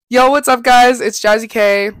Yo, what's up, guys? It's Jazzy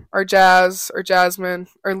K, or Jazz, or Jasmine,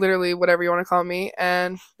 or literally whatever you want to call me.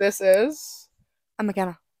 And I'm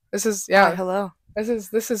McKenna. this is, Hi, yeah, hello.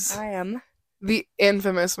 this is I am the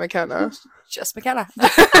infamous McKenna. just McKenna.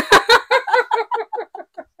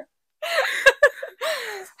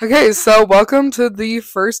 Okay, so welcome to the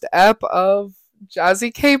first ep of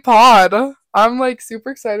Jazzy K Pod. I'm like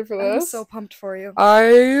super excited for I'm this. so pumped for you. I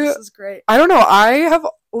This is great. I don't know. I have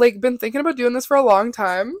like been thinking about doing this for a long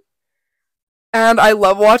time. And I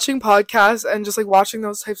love watching podcasts and just like watching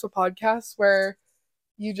those types of podcasts where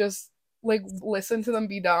you just like listen to them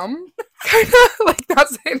be dumb. Kind of like not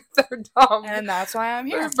saying that they're dumb. And that's why I'm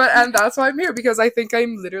here. And that's why I'm here, because I think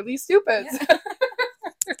I'm literally stupid. Yeah.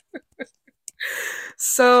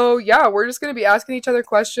 So yeah, we're just gonna be asking each other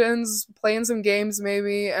questions, playing some games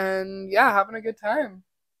maybe, and yeah, having a good time.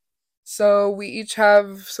 So we each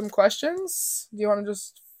have some questions. Do you want to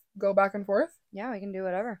just go back and forth? Yeah, we can do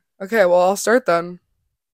whatever. Okay, well, I'll start then.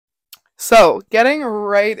 So, getting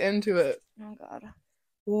right into it. Oh, God.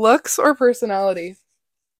 Looks or personality?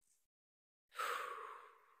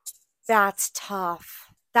 That's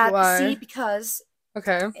tough. Why? See, because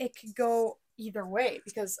Okay. it could go either way.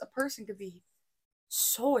 Because a person could be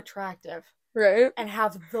so attractive Right? and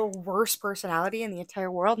have the worst personality in the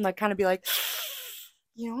entire world, and I'd kind of be like,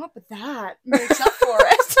 you know what? But that makes up for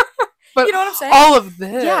it. But you know what I'm saying? all of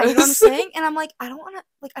this. Yeah, you know what I'm saying? And I'm like, I don't want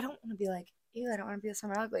to be like, ew, I don't want to be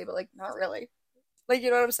somewhere ugly, but like, not really. Like, you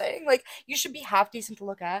know what I'm saying? Like, you should be half decent to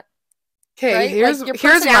look at. Okay, right? here's like, your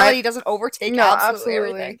here's personality my doesn't overtake no, absolutely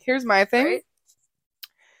everything. Here's my thing. Right?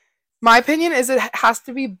 My opinion is it has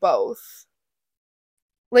to be both.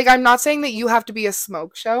 Like, I'm not saying that you have to be a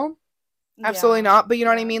smoke show. Absolutely not. But you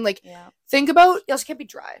know what I mean? Like, think about. You also can't be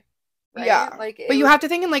dry. Right? Yeah. Like, but you have to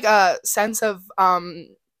think in like a sense of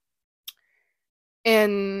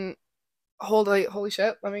in holy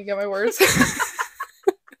shit, let me get my words.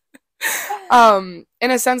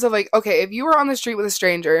 In a sense of like, okay, if you were on the street with a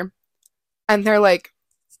stranger and they're like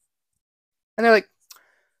they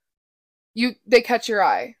catch your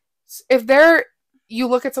eye. If you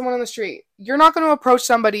look at someone on the street, you're not going to approach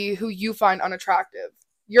somebody who you find unattractive.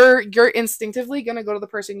 You're instinctively going to go to the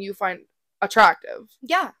person you find attractive.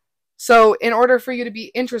 Yeah. So in order for you to be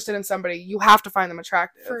interested in somebody, you have to find them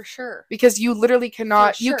attractive. For sure. Because you literally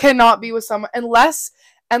cannot, you cannot be with someone unless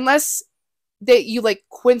that you like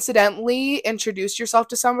coincidentally introduce yourself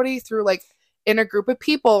to somebody through like in a group of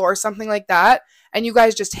people or something like that, and you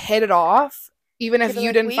guys just hit it off, even if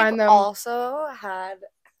you didn't find them. Also had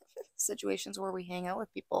situations where we hang out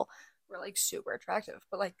with people who are like super attractive,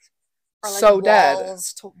 but like are, like, so dead.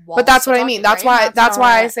 But that's what I mean. That's why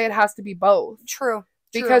I say it has to be both. True.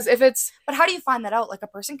 Because if it's... But how do you find that out? Like, a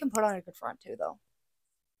person can put on a good front, too, though.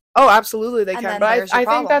 Oh, absolutely they can. But I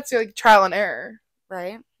think that's like trial and error.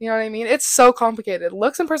 Right? You know what I mean? It's so complicated.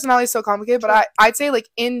 Looks and personality is so complicated, but I'd say, like,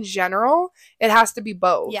 in general, it has to be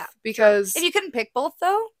both. Yeah. Because... If you couldn't pick both,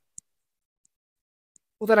 though...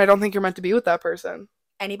 Well, then I don't think you're meant to be with that person.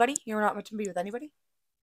 Anybody? You're not meant to be with anybody?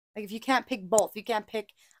 Like, if you can't pick both, you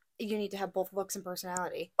need to have both looks and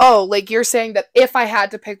personality. Oh, like, you're saying that if I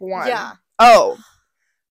had to pick one. Yeah. Oh.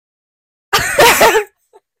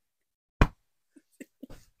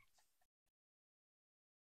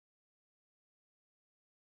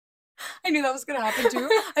 I knew that was gonna happen too.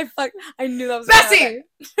 I knew that was gonna happen.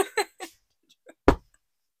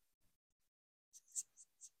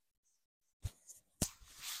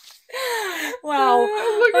 Wow.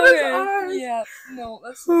 Look at his eyes. Yeah. No,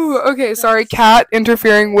 that's Ooh, okay, sorry, cat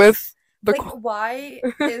interfering with the why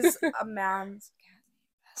is a man's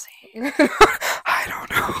I don't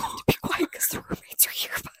know. I have to be quiet because the roommates are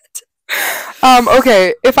here, but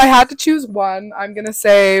okay, if I had to choose one, I'm gonna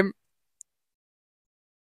say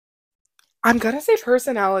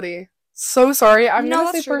personality. So sorry, I'm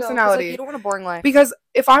gonna say personality. Like, you don't want a boring life. Because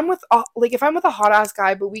if I'm with a hot ass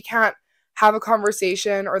guy, but we can't have a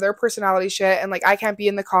conversation or their personality shit, and like I can't be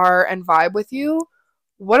in the car and vibe with you,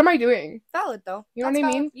 what am I doing? Valid though. You know what I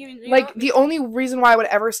mean? You like the only reason why I would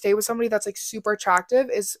ever stay with somebody that's like super attractive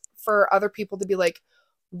is for other people to be like,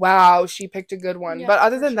 wow, she picked a good one. Yeah, but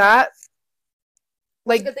other than that,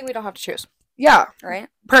 like, it's a good thing we don't have to choose. Yeah. Right?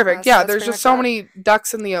 Perfect. That's there's just so many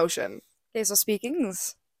ducks in the ocean. Okay, so speaking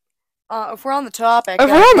if we're on the topic.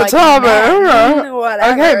 Okay,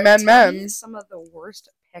 men. Some of the worst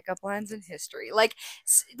pickup lines in history. Like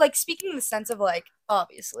speaking in the sense of like,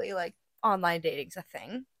 obviously, like, online dating's a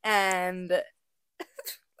thing, and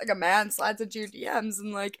like a man slides into your DMs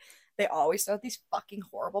and like they always start these fucking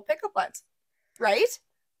horrible pickup lines, right?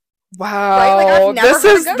 Wow, right? Like, I've never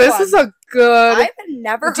this is a good. I've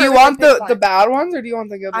never. Do you want the bad ones or do you want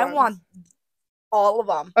the good ones? I want all of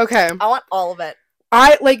them. Okay. I want all of it.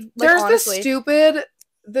 I like there's honestly.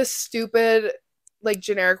 the stupid like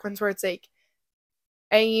generic ones where it's like,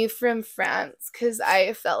 "Are you from France? Cause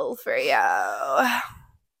I fell for you."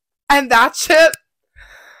 And that shit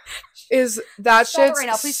is that Stop it shit's right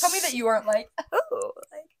now. Please tell me that you aren't like, oh,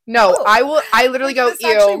 like, no. oh. I literally go this ew.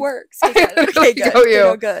 actually works. Okay, good. Okay, good. Go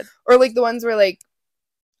ew. Good. Or like the ones where like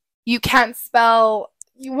you can't spell.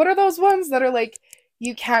 What are those ones that are like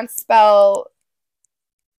you can't spell?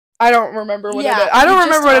 I don't remember what it is. I don't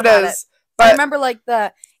remember what it is. But I remember like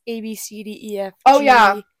the A B C D E F G. Oh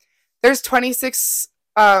yeah, there's 26.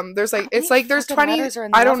 There's like it's like there's 20.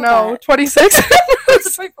 I don't know. 26.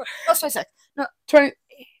 It's 24. No, it's 26. No, 20.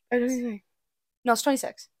 I don't even think. No, it's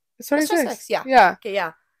 26. It's 26. It's 26. Yeah. Yeah. Okay.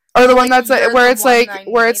 Yeah. Or the one that's like where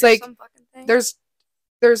it's like there's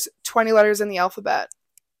 20 letters in the alphabet,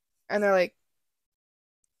 and they're like,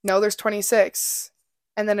 no, there's 26,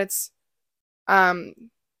 and then it's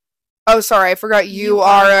oh sorry, I forgot you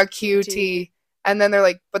are a QT, and then they're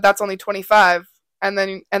like, but that's only 25, and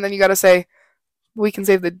then you gotta say, we can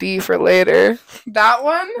save the D for later. That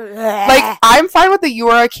one, like I'm fine with the you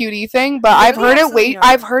are a cutie thing, but I've heard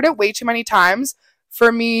it way too many times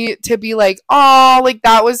for me to be like, oh, like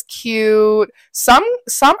that was cute. Some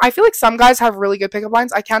I feel like some guys have really good pickup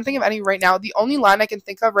lines. I can't think of any right now. The only line I can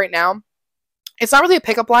think of right now, it's not really a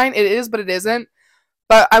pickup line. It is, but it isn't.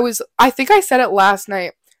 But I think I said it last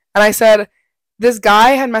night, and I said this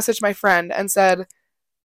guy had messaged my friend and said,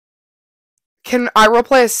 can I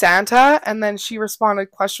roleplay as Santa? And then she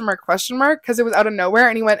responded question mark because it was out of nowhere,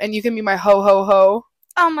 and he went, and you can be my ho ho ho.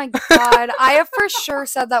 Oh my god, I have for sure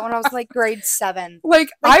said that when I was like grade 7. Like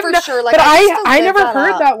I've sure, like, but I never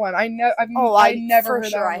heard that one. I never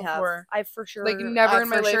heard that one before. I've for sure like never in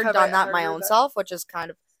my life have done that my own self, which is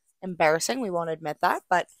kind of embarrassing. We won't admit that,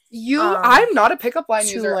 but I'm not a pickup line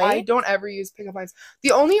user. I don't ever use pickup lines.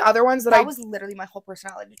 The only other ones that was literally my whole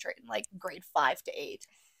personality trait in like grade 5 to 8.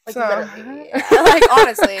 Like so, literally, yeah. Like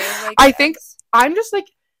honestly, like, I think I'm just like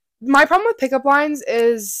my problem with pickup lines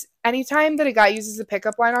is anytime that a guy uses a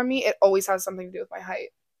pickup line on me, it always has something to do with my height.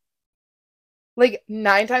 Like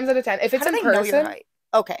 9 times out of 10, if it's in person,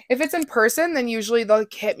 okay. If it's in person, then usually they'll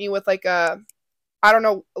hit me with like a, I don't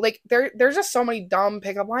know, like there's just so many dumb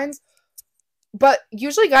pickup lines. But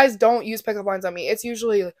usually guys don't use pickup lines on me. It's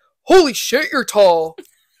usually like, holy shit, you're tall.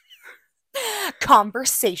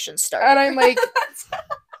 Conversation starter. And I'm like,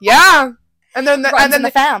 yeah. And then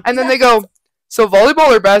they go, so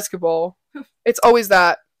volleyball or basketball? It's always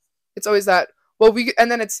that. Well, we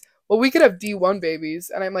could have D1 babies.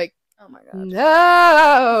 And I'm like, oh my god.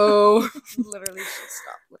 No. Literally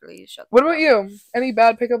stop. Literally shut. What about you? Any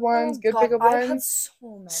bad pickup lines? Good pickup lines? I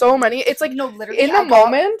had so many. It's like, no, literally in the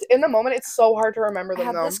moment, it's so hard to remember them.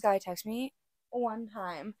 I had this guy text me one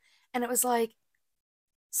time, and it was like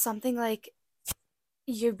something like,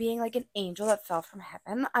 you're being like an angel that fell from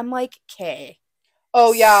heaven. I'm like, okay.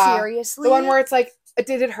 Oh yeah. Seriously? The one where it's like,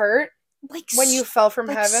 did it hurt? Like when you fell from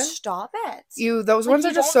heaven? Stop it. Those ones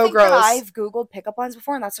are just so gross. I've Googled pickup lines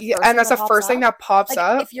before, and that's the first thing that pops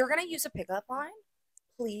up. If you're gonna use a pickup line,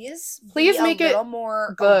 please make it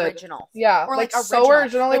more good. Original. Yeah, or like so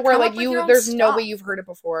original, where like there's no way you've heard it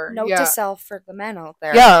before. Note to self for the men out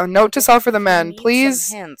there. Yeah, note to self for the men.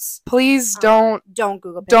 Please, please don't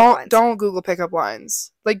Google pickup lines. Don't Google pickup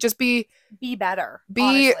lines. Like just be better.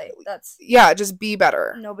 Honestly, just be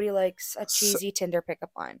better. Nobody likes a cheesy Tinder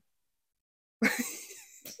pickup line.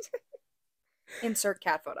 Insert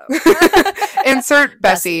cat photo. Insert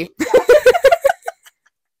Bessie.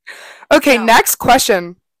 Okay, next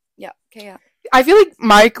question. Yeah. Okay. Yeah. I feel like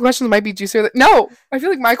my questions might be juicier I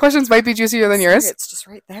feel like my questions might be juicier than yours. It's just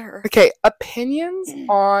right there. Okay, opinions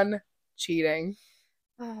on cheating.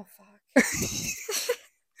 Oh fuck.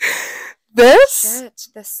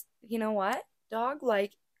 This. You know what, dog?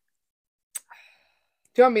 Like,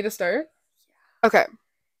 do you want me to start? Yeah. Okay.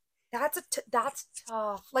 That's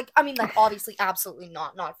tough. Like, I mean, like, obviously, absolutely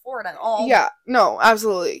not for it at all. Yeah. No,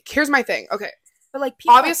 absolutely. Here's my thing. Okay. But like,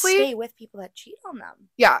 people obviously stay with people that cheat on them.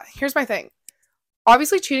 Yeah. Here's my thing.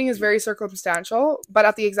 Obviously, cheating is very circumstantial, but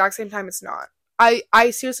at the exact same time, it's not.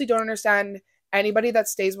 I seriously don't understand anybody that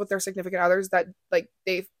stays with their significant others that like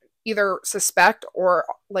they either suspect or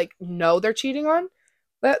like know they're cheating on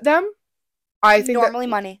them. I think normally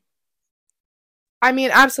money. I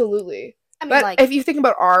mean, absolutely. I mean, but like, if you think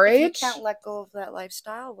about our age, you can't let go of that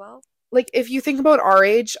lifestyle. Well, like if you think about our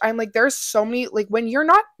age, I'm like, there's so many, like when you're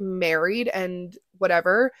not married and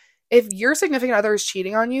whatever, if your significant other is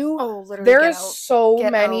cheating on you, there's so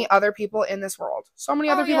many other people in this world. So many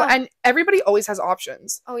other people. And everybody always has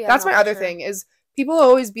options. Oh, yeah. That's my other thing is people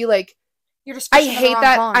always be like, You're just I fishing in the hate wrong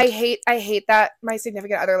that. pond. I hate that my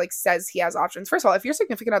significant other like says he has options. First of all, if your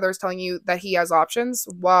significant other is telling you that he has options,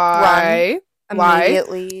 why?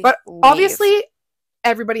 Immediately But leave. obviously,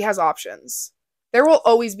 everybody has options. There will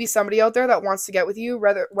always be somebody out there that wants to get with you,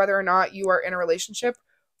 whether or not you are in a relationship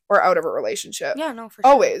or out of a relationship. Yeah, no, for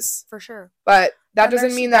sure. Always. For sure. But that Then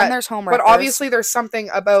doesn't mean that. there's home but wreckers. obviously, there's something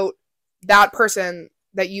about that person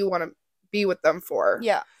that you want to be with them for.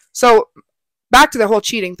 Yeah. So, back to the whole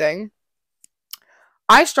cheating thing.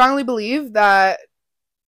 I strongly believe that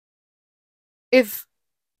if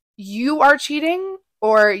you are cheating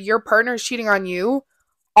or your partner is cheating on you,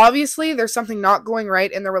 obviously there's something not going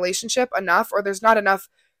right in the relationship enough, or there's not enough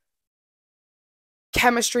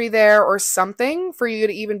chemistry there or something for you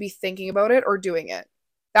to even be thinking about it or doing it.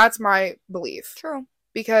 That's my belief. True.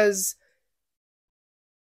 Because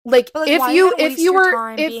like, but, like, if why you even if waste you your were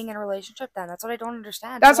time if being in a relationship, then that's what I don't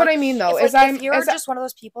understand. that's So, what like, I mean though, if you're just one of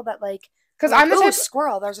those people that like, because like, I'm the type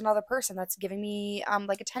squirrel, there's another person that's giving me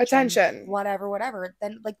like attention. whatever,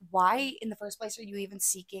 then like, why in the first place are you even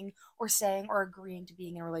seeking or saying or agreeing to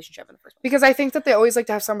being in a relationship in the first place? Because I think that they always like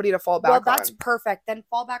to have somebody to fall back on. Well, that's perfect. Then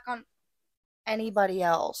fall back on anybody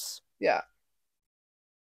else. Yeah.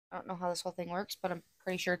 I don't know how this whole thing works, but I'm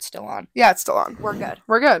pretty sure it's still on. Yeah, it's still on. We're good.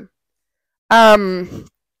 We're good.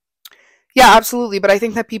 Yeah, absolutely. But I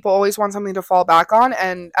think that people always want something to fall back on,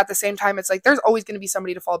 and at the same time, it's like there's always going to be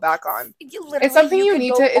somebody to fall back on. It's something you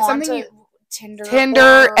need to. It's something you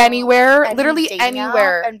Tinder, anywhere, literally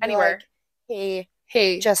anywhere, anywhere. Like,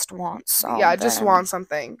 hey, just want something. Yeah, just want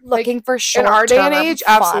something. Looking like, for short in our day and age,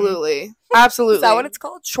 fun. Absolutely. Is that what it's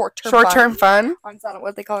called? Short-term fun. Is that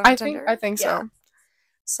what they call it on Tinder? I think so.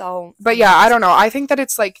 So, but yeah, I don't know. I think that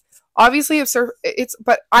it's like, obviously,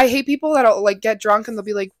 but I hate people that'll like get drunk and they'll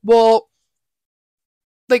be like, well,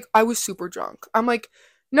 like, I was super drunk. I'm like,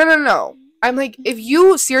 no. I'm like, if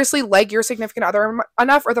you seriously like your significant other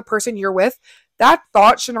enough, or the person you're with, that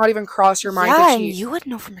thought should not even cross your mind to cheat. And you would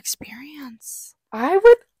know from experience. I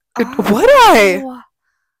would. Would I?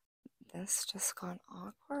 This just got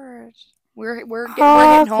awkward. We're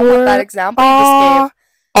hitting home with that example you just gave.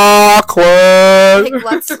 Awkward.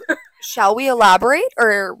 Like, shall we elaborate,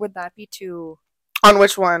 or would that be too? On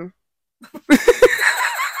which one?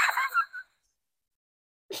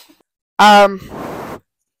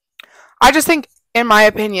 I just think, in my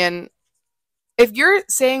opinion, if you're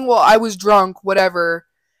saying, well, I was drunk, whatever,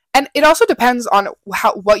 and it also depends on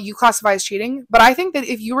what you classify as cheating, but I think that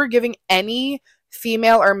if you were giving any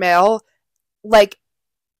female or male, like,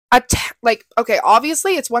 okay,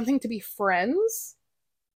 obviously it's one thing to be friends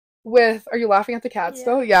with, are you laughing at the cat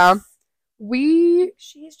still? Yeah.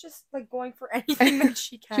 She's just like going for anything that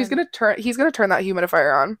she can. He's gonna turn that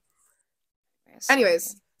humidifier on.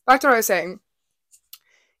 Anyways, back to what I was saying.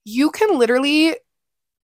 You can literally,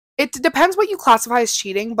 it depends what you classify as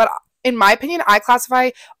cheating, but in my opinion, I classify,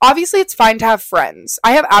 obviously it's fine to have friends.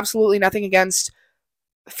 I have absolutely nothing against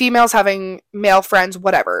females having male friends,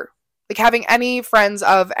 whatever. Like, having any friends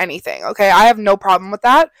of anything, okay? I have no problem with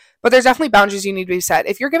that, but there's definitely boundaries you need to be set.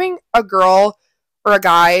 If you're giving a girl or a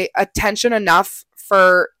guy attention enough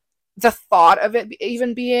for the thought of it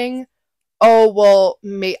even being, oh, well,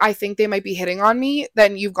 I think they might be hitting on me,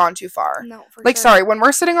 then you've gone too far. No, for like, sure. Sorry, when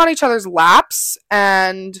we're sitting on each other's laps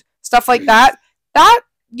and stuff like that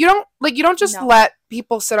you don't just let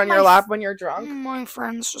people sit on your lap when you're drunk. My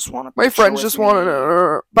friends just want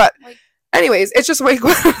to. But like, anyways, it's just like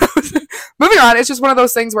moving on. It's just one of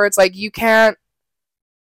those things where it's like you can't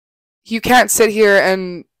sit here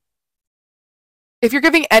and, if you're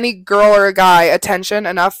giving any girl or a guy attention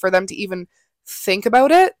enough for them to even think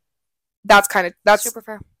about it, that's super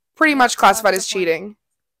fair. Pretty much classified as cheating.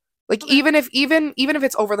 Like, okay. even if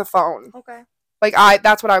it's over the phone. Okay. Like,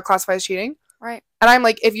 that's what I would classify as cheating. Right. And I'm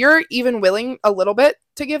like, if you're even willing a little bit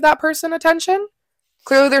to give that person attention,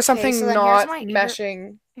 clearly there's something not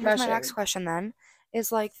meshing. Here's my next question then,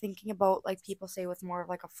 is like thinking about like people say with more of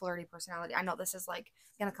like a flirty personality. I know this is like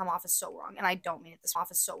gonna come off as so wrong, and I don't mean it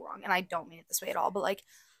this way at all, but like,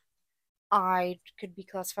 I could be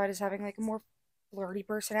classified as having like a more flirty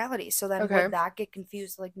personality. So then would that get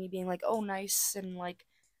confused, like me being like, oh, nice and like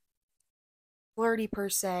flirty per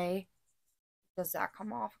se? Does that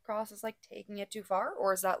come off across as like taking it too far,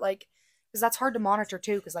 or is that like, because that's hard to monitor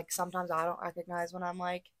too, because like sometimes I don't recognize when I'm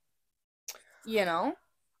like,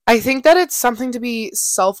 I think that it's something to be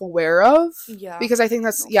self-aware of. Yeah. Because I think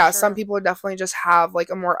that's, sure. Some people would definitely just have like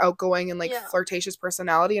a more outgoing and like flirtatious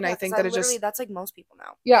personality, and I think that that's like most people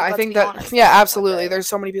now. Yeah, like, I think that honest, absolutely. There's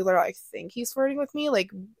so many people that are like, think he's flirting with me. Like,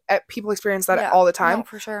 people experience that all the time. No,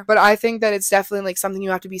 for sure. But I think that it's definitely like something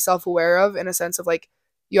you have to be self-aware of, in a sense of like,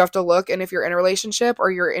 you have to look. And if you're in a relationship or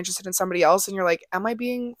you're interested in somebody else and you're like, am I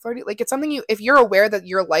being flirty? Like, it's something if you're aware that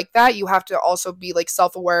you're like that, you have to also be like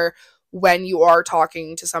self-aware when you are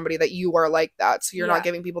talking to somebody that you are like that. So you're not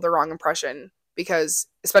giving people the wrong impression, because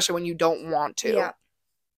especially when you don't want to. Yeah.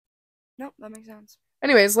 Nope, that makes sense.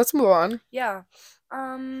 Anyways, let's move on. Yeah.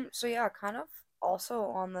 So yeah, kind of also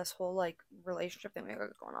on this whole like relationship thing we got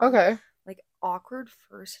going on. Okay. Like awkward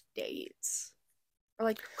first dates. Or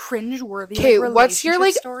like cringe-worthy Okay, like, what's your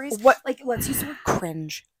like stories. what like let's use the word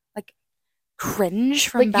cringe. Like cringe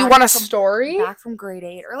from like you want a story? Back from grade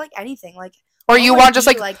 8 or like anything. Like or you want just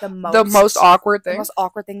like the most awkward thing? The most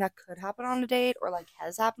awkward thing that could happen on a date or like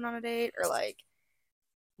has happened on a date or like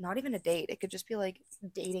not even a date. It could just be like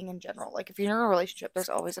dating in general. Like if you're in a relationship, there's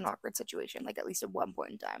always an awkward situation, like at least at one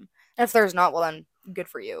point in time. And if there's not, well then good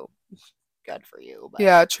for you. Good for you. But...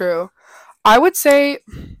 Yeah, true. I would say,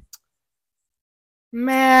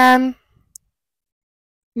 man,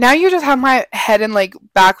 now you just have my head in like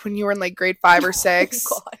back when you were in like grade 5 or 6.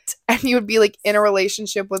 Oh, God. And you would be like in a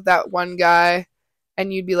relationship with that one guy.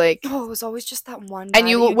 And you'd be like, oh, it was always just that one guy. And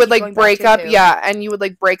you would like break up, and you would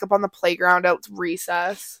like break up on the playground at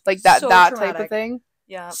recess, like that type of thing.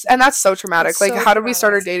 Yeah, and that's so traumatic. It's like, so how did we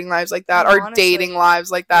start our dating lives like that? No, Our honestly. dating lives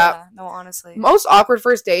like that? Yeah, no, honestly. Most awkward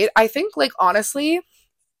first date, I think. Like honestly,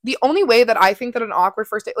 the only way that I think that an awkward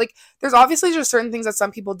first date, like, there's obviously just certain things that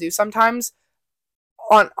some people do sometimes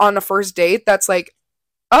on a first date that's like,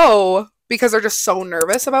 oh, because they're just so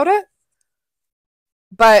nervous about it.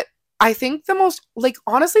 But I think the most, like,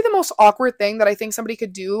 honestly, the most awkward thing that I think somebody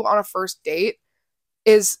could do on a first date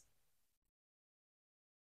is,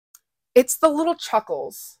 it's the little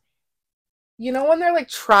chuckles. You know when they're, like,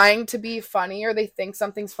 trying to be funny or they think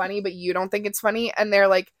something's funny, but you don't think it's funny, and they're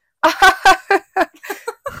like,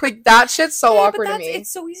 like, that shit's so awkward to me.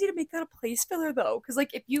 It's so easy to make that a place filler, though, because, like,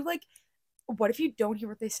 if you, like, what if you don't hear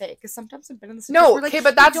what they say? Because sometimes I've been in this situation where, like, okay,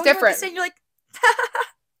 but that's different. Say, you're like,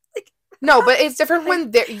 no, but it's different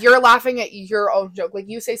when you're laughing at your own joke. Like,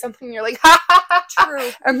 you say something and you're like, ha ha ha.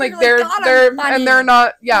 True. And like, they're and they're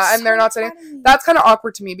not, yeah, and they're not saying. That's kind of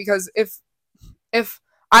awkward to me, because if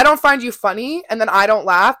I don't find you funny and then I don't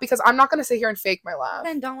laugh, because I'm not going to sit here and fake my laugh.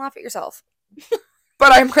 Then don't laugh at yourself.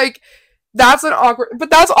 But I'm like, that's awkward.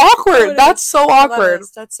 Oh, that's so awkward.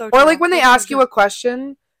 That's so true. Or like when they ask you a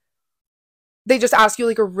question, they just ask you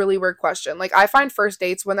like a really weird question. Like, I find first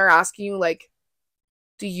dates when they're asking you like,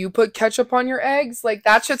 do you put ketchup on your eggs? Like,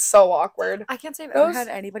 that shit's so awkward. I can't say I've ever had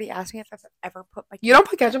anybody ask me if I've ever put my... You don't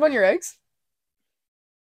put ketchup on your eggs?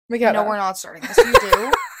 No, we're not starting this. You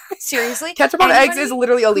do? Seriously? Ketchup on eggs is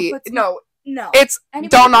literally elite. No. It's... Anybody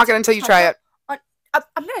don't knock it until you try it.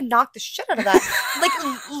 I'm gonna knock the shit out of that. Like,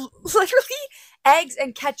 literally, eggs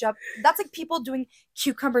and ketchup. That's like people doing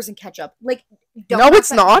cucumbers and ketchup. Like, no, it's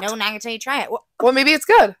not. No, knock until you try it. Well, maybe it's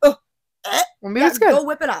good. Well, maybe it's good. Go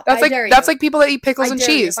whip it up. That's like people that eat pickles and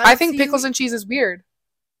cheese. I think pickles and cheese is weird.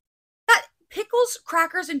 That pickles,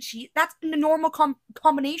 crackers, and cheese. That's a normal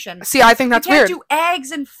combination. See, I think that's weird. You can't do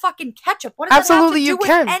eggs and fucking ketchup. What does that have to do with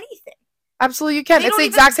anything? Absolutely, you can. It's the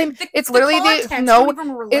exact same. It's literally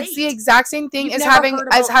it's the exact same thing as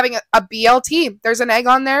having a BLT. There's an egg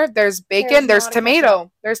on there. There's bacon. There's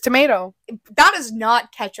tomato. There's tomato. That is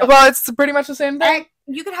not ketchup. Well, it's pretty much the same thing.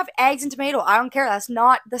 You could have eggs and tomato. I don't care. That's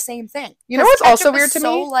not the same thing. You know what's also weird to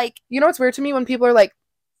me? You know what's weird to me when people are like,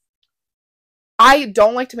 I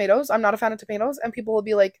don't like tomatoes. I'm not a fan of tomatoes, and people will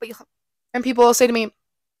be like, and people will say to me,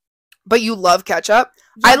 but you love ketchup.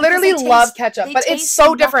 Yeah, I literally love ketchup, but it's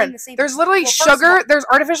so different. There's literally sugar. There's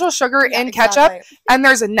artificial sugar in ketchup, and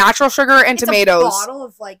there's natural sugar in tomatoes. It's a bottle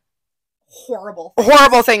of like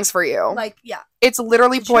horrible things for you. Like, yeah, it's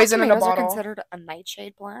literally poison in a bottle. Are considered a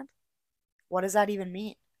nightshade plant? What does that even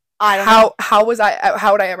mean? I don't know. How would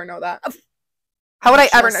I ever know that? How would I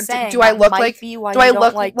ever know? Do I look like? Do I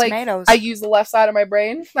look like tomatoes? I use the left side of my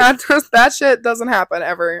brain. That shit doesn't happen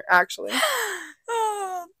ever, actually.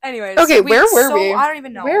 Anyways, okay, where were we? I don't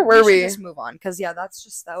even know. Where were we? Just move on, because that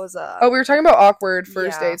was a. Oh, we were talking about awkward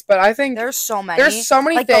first dates, but I think there's so many. There's so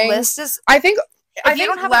many things. The list is. I think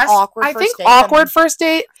awkward first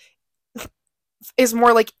date is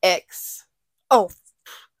more like icks. Oh,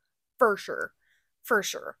 for sure.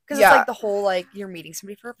 Because it's like the whole like you're meeting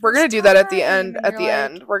somebody for. We're gonna do that at the end.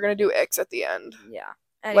 We're gonna do icks at the end. Yeah.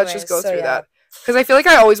 Anyways, let's just go through that. Because I feel like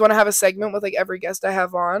I always want to have a segment with like every guest I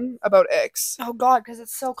have on about icks. Oh God, because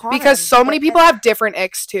it's so common. Because so many people have different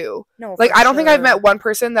icks too. No, like I don't think I've met one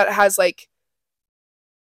person that has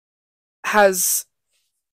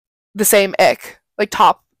the same ick, like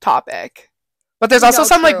top ick. But there's also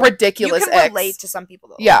some like ridiculous icks. You can relate to some people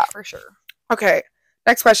though. Yeah, for sure. Okay,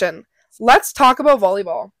 next question. Let's talk about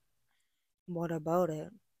volleyball. What about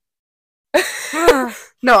it?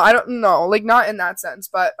 No, I don't know. Like, not in that sense.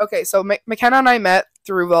 But, okay, so McKenna and I met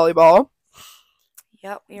through volleyball.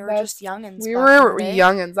 Yep, we were just That's youngins We back in the were day.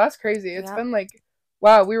 youngins. That's crazy. It's Yep. been like,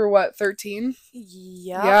 wow, we were what, 13?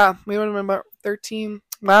 Yep. Yeah, we would have been about 13.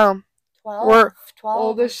 Wow. 12. We're 12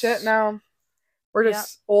 old as shit now. We're Yep.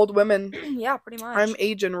 just old women. Yeah, pretty much. I'm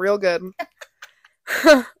aging real good.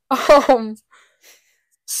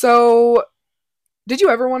 So did you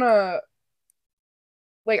ever want to,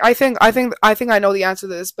 like, I think I know the answer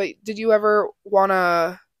to this, but did you ever want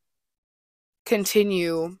to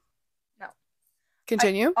continue No.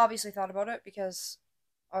 continue? I obviously thought about it because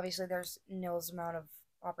obviously there's nil amount of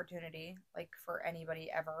opportunity like for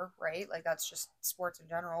anybody ever, right? Like that's just sports in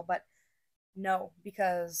general, but no,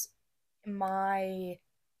 because my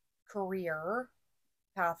career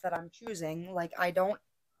path that I'm choosing, like I don't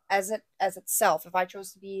as itself, if I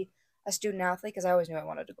chose to be a student athlete, because I always knew I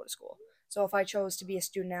wanted to go to school. So if I chose to be a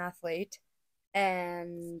student athlete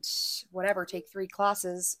and whatever, take 3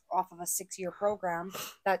 classes off of a 6-year program,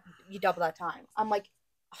 that you double that time. I'm like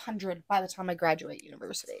 100 by the time I graduate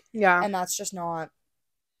university. Yeah. And that's just not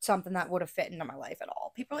something that would have fit into my life at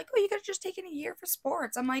all. People are like, oh, you could have just taken a year for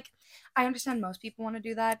sports. I'm like, I understand most people want to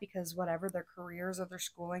do that because whatever their careers or their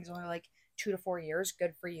schooling is only like 2 to 4 years.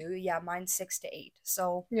 Good for you. Yeah, mine's 6 to 8.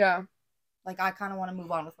 So Yeah. like I kind of want to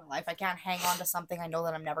move on with my life. I can't hang on to something I know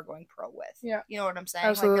that I'm never going pro with. Yeah. You know what I'm saying?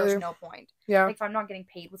 Absolutely. Like there's no point. Yeah. Like if I'm not getting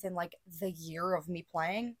paid within like the year of me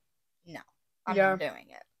playing, no, I'm Yeah. not doing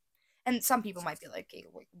it. And some people might be like, hey,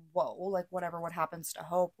 whoa, like whatever, what happens to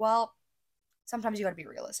hope? Well, sometimes you got to be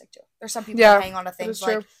realistic too. There's some people that hang on to that is things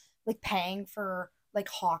true. like paying for like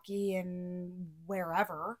hockey and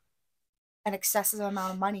wherever an excessive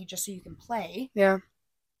amount of money just so you can play. Yeah.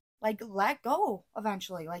 Like let go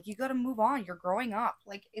eventually. Like you got to move on. You're growing up.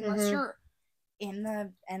 Like unless you're in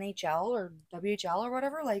the NHL or WHL or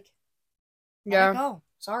whatever, like let it go.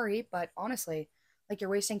 Sorry, but honestly, like you're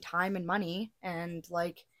wasting time and money and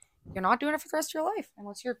like you're not doing it for the rest of your life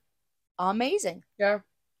unless you're amazing. Yeah.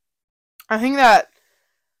 I think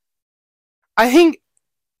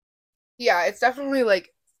yeah, it's definitely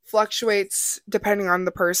like fluctuates depending on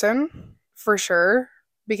the person for sure,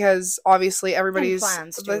 because obviously everybody's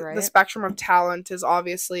plans too, right? the spectrum of talent is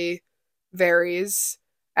obviously varies,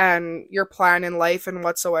 and your plan in life and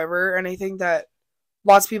whatsoever, and I think that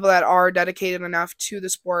lots of people that are dedicated enough to the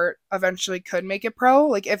sport eventually could make it pro.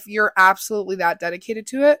 Like if you're absolutely that dedicated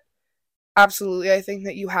to it, absolutely I think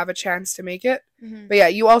that you have a chance to make it. Mm-hmm. But yeah,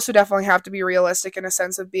 you also definitely have to be realistic in a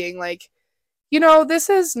sense of being like, this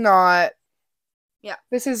is not. Yeah.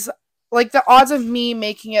 This is like the odds of me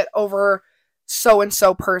making it over so and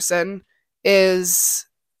so person is,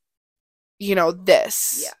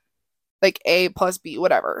 this. Yeah. Like A plus B,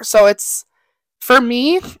 whatever. So it's, for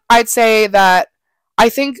me, I'd say that I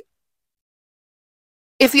think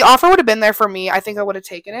if the offer would have been there for me, I think I would have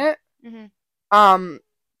taken it. Mm-hmm.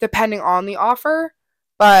 Depending on the offer.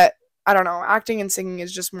 But I don't know. Acting and singing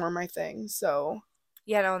is just more my thing. So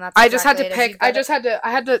yeah, no, and that's I just had to pick. I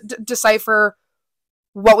had to decipher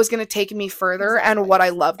what was going to take me further and what I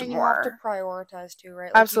loved and more. You have to prioritize too,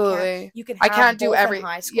 right? Like absolutely. You can I can't do everything.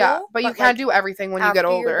 high school, yeah, but you can't do everything when you get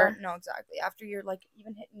older. No, exactly. After you're like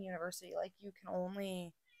even hitting university, like you can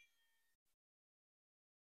only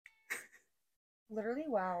literally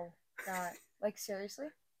wow that like seriously,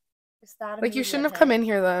 is that like you shouldn't have come in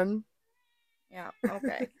here then? Yeah.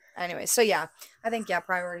 Okay. Anyway, so yeah, I think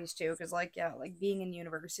priorities too, because like being in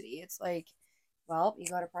university, it's like, well, you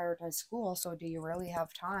got to prioritize school. So do you really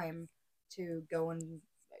have time to go and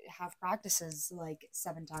have practices like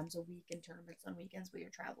 7 times a week and tournaments on weekends while you're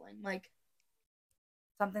traveling? Like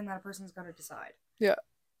something that a person's got to decide. Yeah.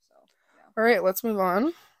 So yeah. All right, let's move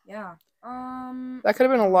on. Yeah. That could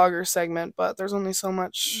have been a longer segment, but there's only so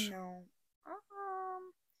much. No.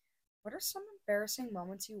 What are some embarrassing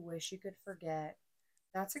moments you wish you could forget?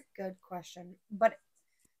 That's a good question. But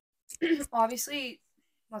obviously,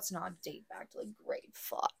 let's not date back to like grade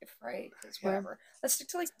 5, right? Because whatever. Yeah. Let's stick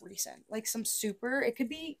to like recent. Like some super, it could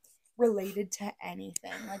be related to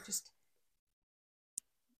anything. Like just.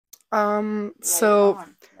 So,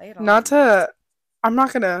 not to. I'm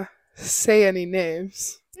not gonna say any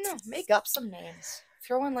names. No, make up some names.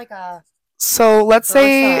 Throw in like a. So let's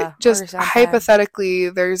say, just hypothetically,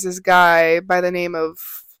 there's this guy by the name of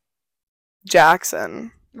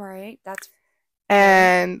Jackson. Right, that's.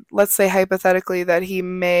 And let's say hypothetically that he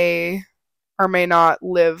may or may not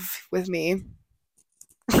live with me.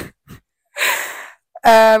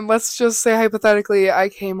 And let's just say hypothetically I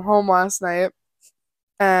came home last night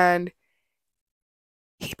and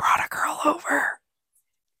he brought a girl over.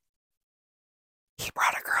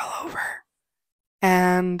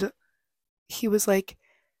 and he was like,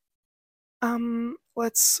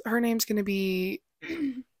 her name's gonna be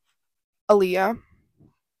Aaliyah.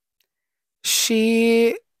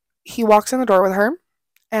 He walks in the door with her,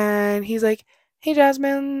 and he's like, "Hey,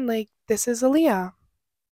 Jasmine, like, this is Aaliyah."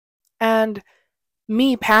 And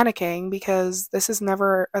me panicking because this is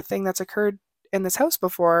never a thing that's occurred in this house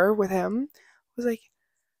before with him was like,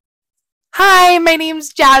 "Hi, my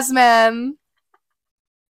name's Jasmine."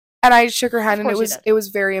 And I shook her hand, and it was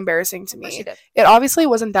very embarrassing to me. It obviously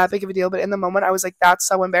wasn't that big of a deal, but in the moment I was like, that's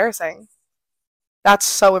so embarrassing. That's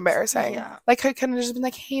so embarrassing. Yeah. Like, I couldn't have just been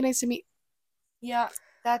like, "Hey, nice to meet." Yeah,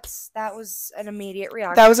 that was an immediate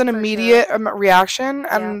reaction. That was an immediate reaction,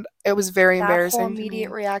 and it was very embarrassing. That whole immediate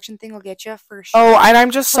reaction thing will get you for sure. Oh, and I'm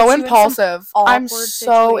just so impulsive. I'm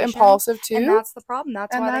so impulsive too. And that's the problem.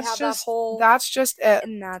 That's why they have that whole. That's just it.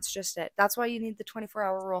 And that's just it. That's why you need the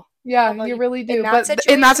 24-hour rule. Yeah, you really do. But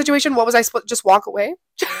in that situation, what was I supposed? Just walk away?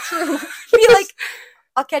 True. Be like,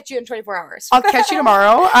 I'll catch you in 24 hours. I'll catch you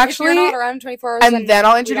tomorrow, actually. If you're not around in 24 hours, and then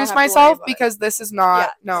I'll introduce myself because this is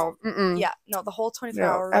not, no. Yeah, no, the whole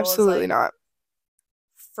 24-hour rule absolutely is not.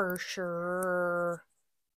 For sure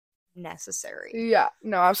necessary. Yeah,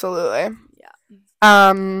 no, absolutely.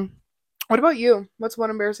 Yeah. What about you? What's one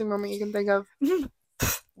embarrassing moment you can think of?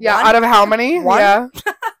 Yeah, out of how many? One? Yeah.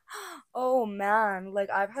 Oh, man. Like,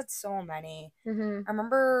 I've had so many. Mm-hmm. I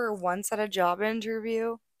remember once at a job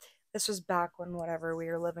interview. This was back when, we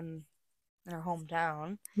were living in our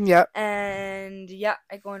hometown. Yep. And, yeah,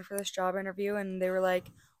 I go in for this job interview, and they were like,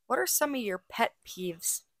 "What are some of your pet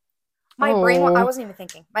peeves?" My brain, I wasn't even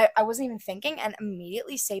thinking. I wasn't even thinking, and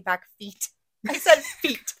immediately say back feet. I said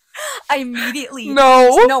feet. I immediately.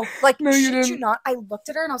 No, you didn't. You not. I looked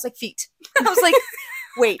at her, and I was like, feet. I was like,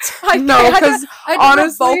 wait. Because I had to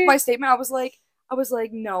revoke my statement. I was like,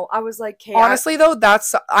 no. I was like, okay. Honestly, though,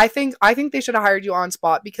 I think they should have hired you on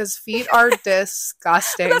spot because feet are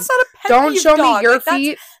disgusting. That's not a pet Don't peeve, show dog. me your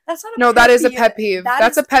feet. That's not a no, pet that is peeve. A pet peeve.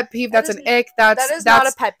 That's a pet peeve. That's an ick. That's not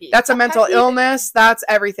a pet peeve. That's a mental illness. That's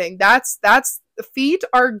everything. That's feet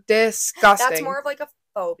are disgusting. That's more of like a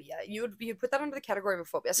phobia. You put that under the category of a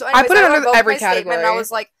phobia. So anyways, I put it under every category. And I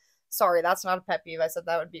was like, sorry, that's not a pet peeve. I said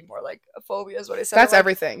that would be more like a phobia is what I said. That's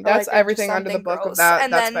everything. That's everything under the book of that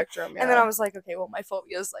spectrum. Yeah. And then I was like, okay, well, my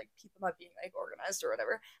phobia is like people not being like organized or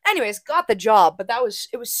whatever. Anyways, got the job, but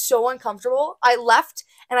it was so uncomfortable. I left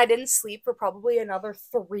and I didn't sleep for probably another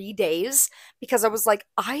 3 days because I was like,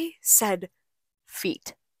 I said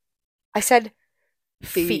feet. I said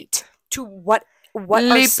feet. To what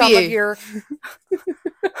are some of your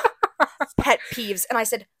pet peeves? And I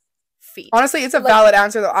said feet. Honestly, it's a valid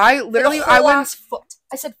answer though. I went foot.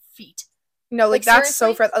 I said feet. No, like that's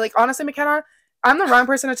so like honestly, McKenna, I'm the wrong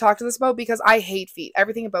person to talk to this about because I hate feet.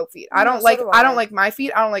 Everything about feet. I don't like my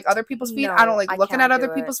feet. I don't like other people's feet. I don't like looking at other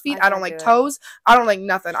people's feet. I don't like toes. I don't like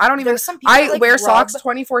nothing. I don't even I wear socks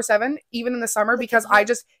 24/7 even in the summer because I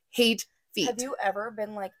just hate feet. Have you ever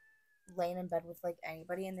been like laying in bed with like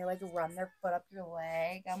anybody and they like run their foot up your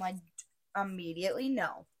leg? I'm like, immediately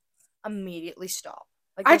no. Immediately stop.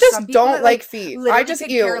 Like, I just don't like feet. I just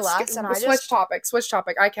switch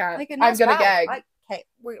topic. I can't. Like, I'm gonna gag. Okay,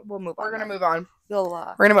 we'll move on. We're gonna move on.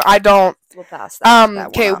 We're gonna move. I don't. We'll pass that.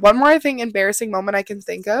 Okay, one more embarrassing moment I can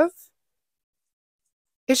think of.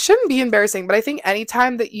 It shouldn't be embarrassing, but I think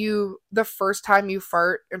anytime that the first time you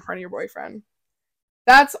fart in front of your boyfriend,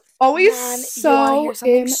 that's always so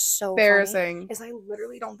embarrassing. Is I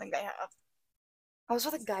literally don't think I have. I was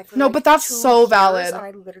with a guy for but that's so valid. And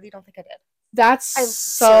I literally don't think I did. That's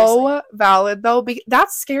so valid though.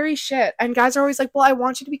 That's scary shit. And guys are always like, "Well, I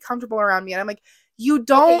want you to be comfortable around me," and I'm like, "You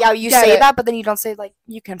don't." Okay, yeah, you say that, but then you don't say like,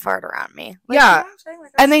 "You can fart around me." Like, yeah,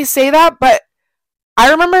 and they say that, but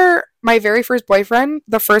I remember my very first boyfriend.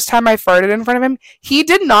 The first time I farted in front of him, he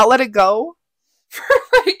did not let it go for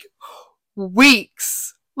like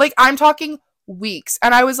weeks. Like I'm talking weeks,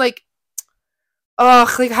 and I was like,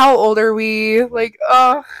 "Ugh, like how old are we?" Like,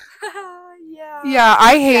 ugh. Yeah,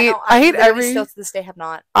 I hate every. Still to this day, have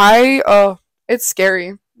not. It's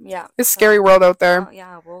scary. Yeah, it's a scary world out there.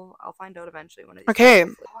 Yeah, well, I'll find out eventually when it. Okay,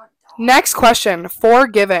 next question: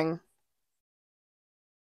 forgiving.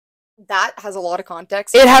 That has a lot of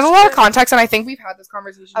context. It has a lot of context, and I think we've had this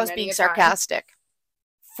conversation. I was being sarcastic.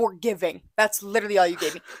 Forgiving. That's literally all you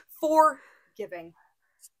gave me. Forgiving.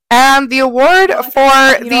 And the award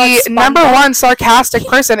for the number one sarcastic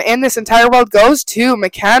person in this entire world goes to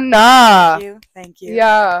McKenna. Thank you.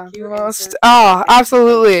 Yeah.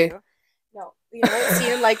 Absolutely. No, you know that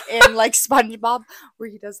scene in SpongeBob where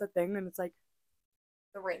he does the thing and it's like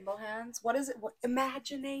the rainbow hands? What is it?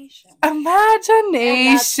 Imagination. Imagination.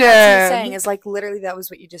 And that's what I'm saying is like literally that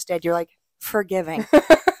was what you just did. You're like Forgiving.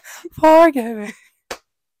 Forgiving.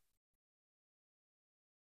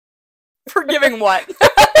 Forgiving what?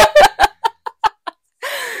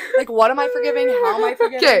 Like, what am I forgiving? How am I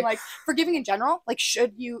forgiving? Okay. Like, forgiving in general? Like,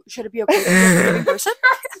 should it be okay to be a forgiving person?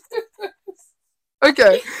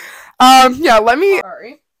 Okay. Yeah, let me...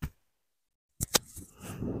 Sorry.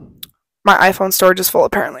 My iPhone storage is full,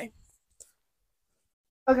 apparently.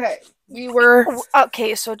 Okay. We were...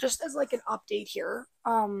 Okay, so just as, like, an update here,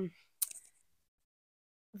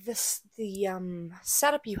 the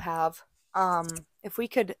setup you have, if we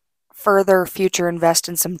could further future invest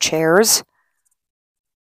in some chairs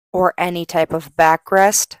or any type of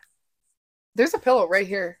backrest, there's a pillow right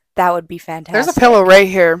here. that would be fantastic. There's a pillow right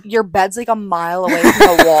here. Your bed's like a mile away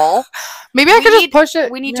from the wall. Maybe I could just push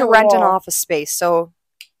it. We need to rent an office space, so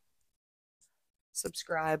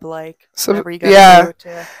subscribe, like, whatever you gotta do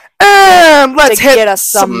to let's to hit get us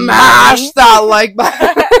some smash money. that like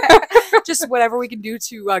button. Just whatever we can do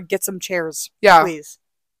to get some chairs. Yeah. Please.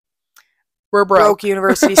 We're broke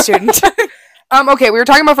university student. Okay, we were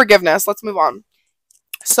talking about forgiveness. Let's move on.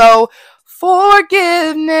 So,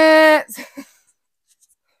 forgiveness.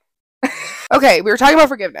 Okay, we were talking about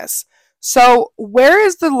forgiveness. So, where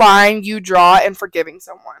is the line you draw in forgiving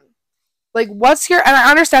someone? Like, what's your... And I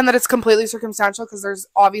understand that it's completely circumstantial because there's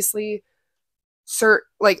obviously...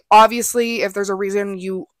 obviously, if there's a reason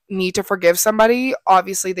you need to forgive somebody,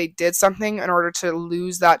 obviously they did something in order to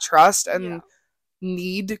lose that trust and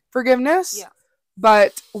need forgiveness. Yeah.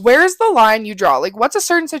 But where's the line you draw? Like, what's a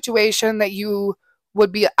certain situation that you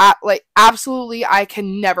would be at, like, absolutely, I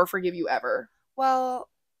can never forgive you ever? Well,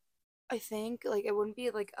 I think, like, it wouldn't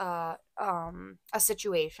be like a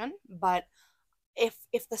situation, but if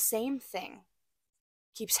the same thing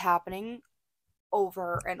keeps happening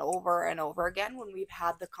over and over and over again when we've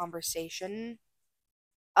had the conversation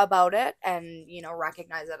about it and, you know,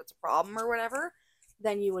 recognize that it's a problem or whatever,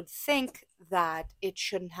 then you would think that it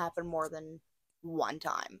shouldn't happen more than one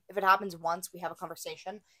time. If it happens once, we have a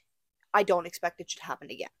conversation, I don't expect it should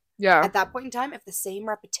happen again. Yeah. At that point in time, if the same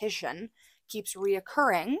repetition keeps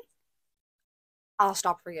reoccurring, I'll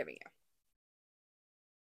stop forgiving you.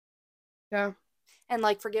 Yeah. And,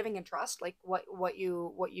 like, forgiving and trust, like what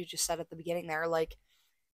you just said at the beginning there, like,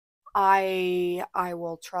 I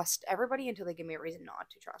will trust everybody until they give me a reason not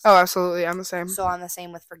to trust. Oh, absolutely. I'm the same. So I'm the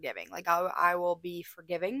same with forgiving. Like, I will be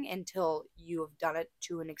forgiving until you have done it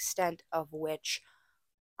to an extent of which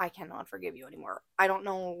I cannot forgive you anymore. I don't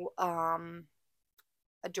know a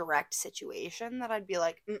direct situation that I'd be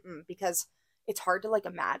like, because it's hard to, like,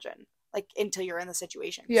 imagine, like, until you're in the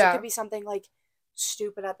situation. Yeah. So it could be something, like,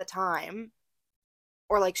 stupid at the time,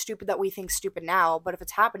 or, like, stupid that we think stupid now, but if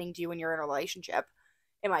it's happening to you when you're in a relationship,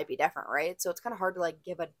 it might be different, right? So it's kind of hard to, like,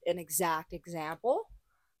 give an exact example.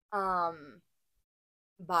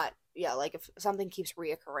 But yeah, like, if something keeps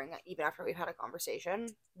reoccurring even after we've had a conversation,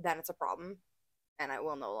 then it's a problem, and I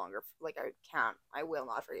will no longer, like, I will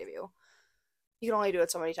not forgive you. You can only do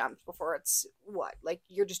it so many times before it's like,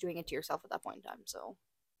 you're just doing it to yourself at that point in time. So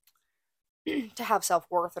to have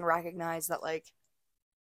self-worth and recognize that, like,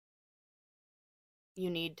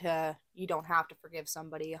 you don't have to forgive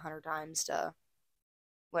somebody 100 times to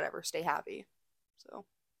whatever, stay happy. So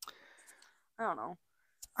I don't know.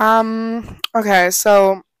 Okay,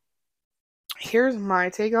 so here's my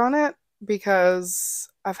take on it, because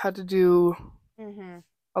I've had to do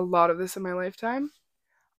a lot of this in my lifetime.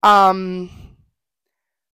 I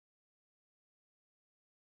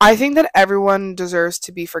think that everyone deserves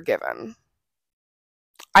to be forgiven.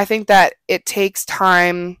 I think that it takes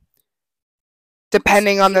time,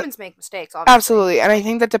 depending on humans make mistakes, obviously. Absolutely. And I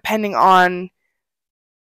think that depending on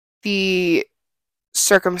the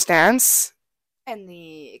circumstance and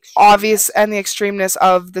the extremeness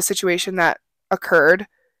of the situation that occurred,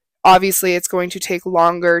 obviously it's going to take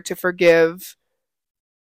longer to forgive,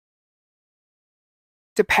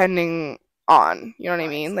 depending on, you know what I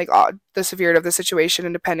mean? Like, the severity of the situation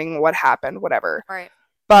and depending on what happened, whatever. Right.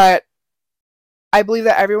 But I believe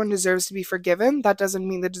that everyone deserves to be forgiven. That doesn't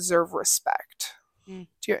mean they deserve respect. Do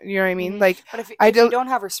you know what I mean? Like, but if you don't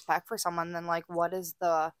have respect for someone, then, like, what is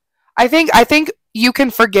the... I think you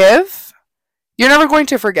can forgive. You're never going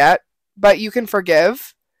to forget, but you can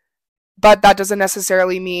forgive. But that doesn't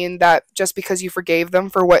necessarily mean that just because you forgave them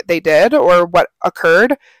for what they did or what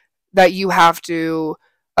occurred, that you have to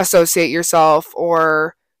associate yourself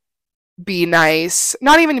or be nice.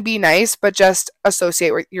 Not even be nice, but just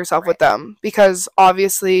associate yourself with them. Because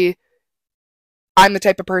obviously, I'm the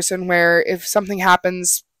type of person where if something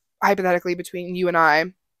happens, hypothetically, between you and I,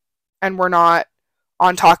 and we're not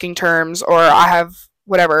on talking terms, or I have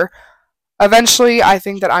whatever, eventually I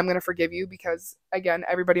think that I'm going to forgive you because, again,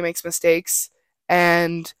 everybody makes mistakes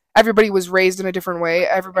and everybody was raised in a different way.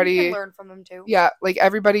 Everybody, and you can learn from them too. Yeah, like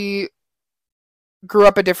everybody grew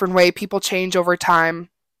up a different way. People change over time,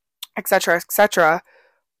 etc., etc.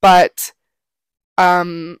 But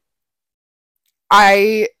I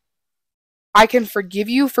can forgive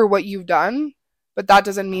you for what you've done, but that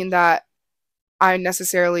doesn't mean that I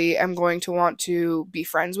necessarily am going to want to be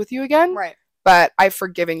friends with you again. Right. But I've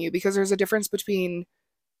forgiven you because there's a difference between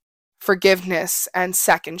forgiveness and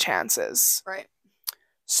second chances. Right.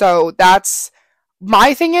 So that's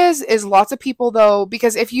my thing is lots of people though,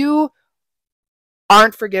 because if you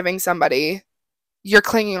aren't forgiving somebody, you're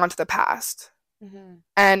clinging onto the past. Mm-hmm.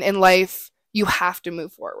 And in life, you have to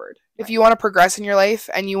move forward. Right. If you want to progress in your life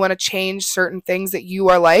and you want to change certain things that you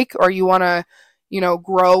are like, or you want to,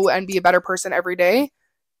 grow and be a better person every day,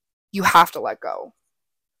 you have to let go.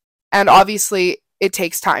 And obviously, it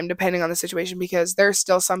takes time depending on the situation because there's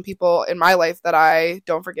still some people in my life that I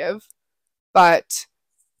don't forgive. But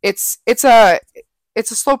it's a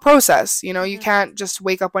slow process, Mm-hmm. You can't just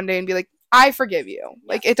wake up one day and be like, I forgive you. Yeah,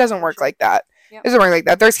 like, it doesn't work like that. Yep. It doesn't work like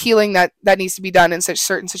that. There's healing that needs to be done in such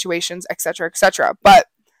certain situations, etc., etc. But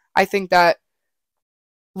I think that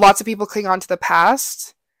lots of people cling on to the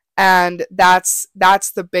past, and that's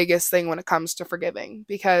the biggest thing when it comes to forgiving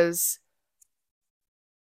because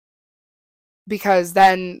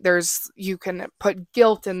then you can put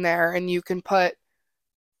guilt in there, and you can put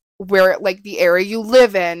where, like, the area you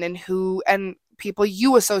live in and who and people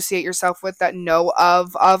you associate yourself with that know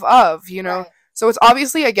of. Right. So it's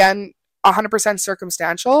obviously, again, 100%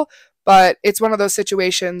 circumstantial, but it's one of those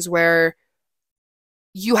situations where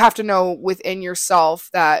you have to know within yourself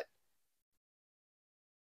that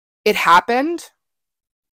it happened.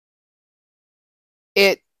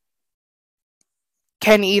 It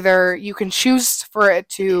can either, you can choose for it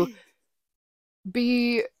to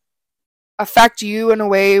affect you in a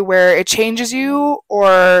way where it changes you,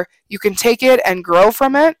 or you can take it and grow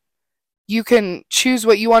from it. You can choose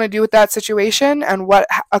what you want to do with that situation and what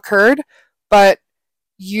occurred, but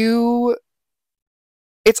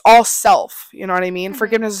it's all self, you know what I mean? Mm-hmm.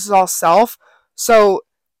 Forgiveness is all self. So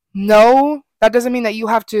no, that doesn't mean that you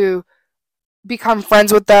have to become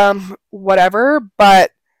friends with them, whatever,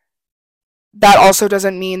 but that also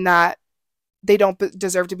doesn't mean that they don't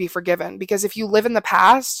deserve to be forgiven, because if you live in the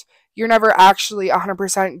past, you're never actually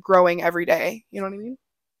 100% growing every day. You know what I mean?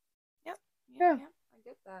 Yep. Yeah. I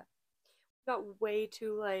get that. Got way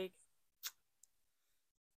too, like,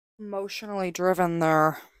 emotionally driven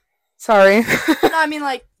there. Sorry. No, I mean,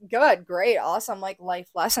 like, good, great, awesome, like, life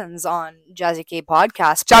lessons on Jazzy K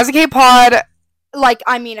Podcast. Jazzy K Pod. Like,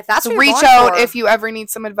 I mean, if that's what reach out if you ever need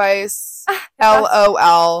some advice.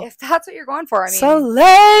 LOL. If that's what you're going for, I mean. So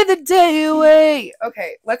lay the day away.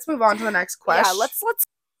 Okay, let's move on to the next question. Yeah, let's.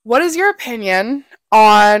 What is your opinion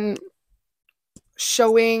on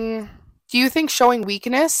showing? Do you think showing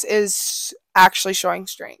weakness is actually showing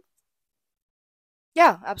strength?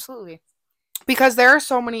 Yeah, absolutely. Because there are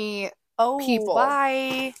so many people.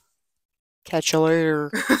 Bye. Catch you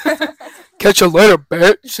later. Catch you later,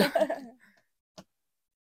 bitch.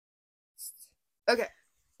 Okay.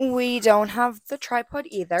 We don't have the tripod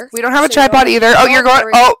either. We don't have a tripod either. Oh, you're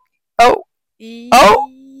going. Oh.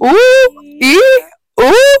 Ooh.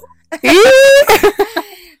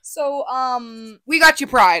 So, we got you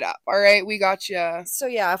pried up. All right, we got you. So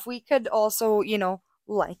yeah, if we could also,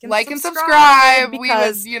 like and subscribe.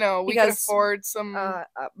 Because, we could afford some.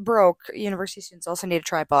 Broke university students also need a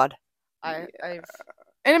tripod.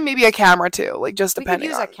 And maybe a camera too, like, just depending.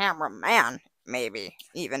 We could use a cameraman, maybe,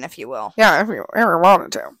 even, if you will. Yeah, if you ever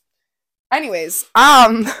wanted to. Anyways,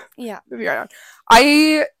 yeah. Moving right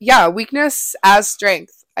on. Weakness as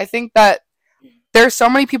strength. I think that there's so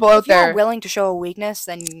many people out there. If you're willing to show a weakness,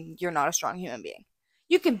 then you're not a strong human being.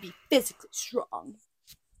 You can be physically strong.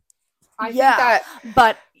 I think that,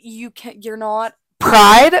 but you're not.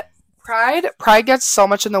 Pride gets so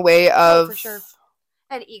much in the way of. For sure.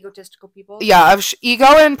 And egotistical people. Yeah,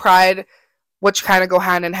 ego and pride, which kind of go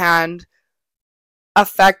hand in hand,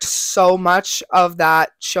 affect so much of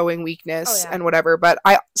that showing weakness and whatever. But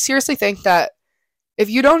I seriously think that if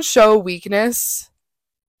you don't show weakness,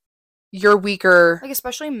 you're weaker. Like,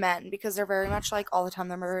 especially men, because they're very much like, all the time,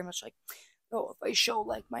 they're very much like, oh, if I show,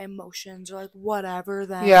 like, my emotions or, like, whatever,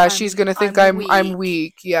 then she's gonna think I'm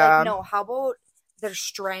weak. Yeah. Like, no, how about their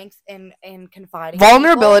strength in confiding?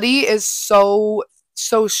 Vulnerability is so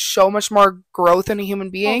much more growth in a human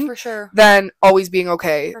being for sure. Than always being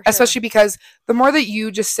okay. Especially because the more that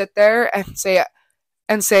you just sit there and say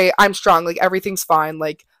I'm strong, like, everything's fine,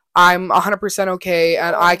 like, I'm 100% okay,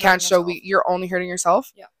 and I can't show you're only hurting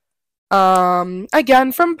yourself. Yeah.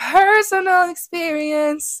 Again, from personal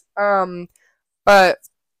experience. But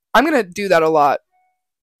I'm gonna do that a lot.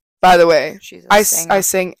 By the way, She's a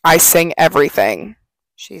singer. I sing everything.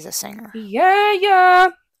 She's a singer. Yeah.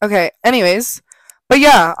 Okay. Anyways, but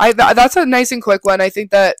yeah, that's a nice and quick one. I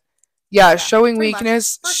think that showing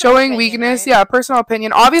weakness, Right? yeah, personal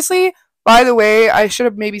opinion. Obviously, by the way, I should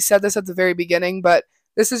have maybe said this at the very beginning, but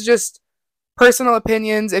this is just personal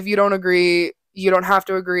opinions. If you don't agree, you don't have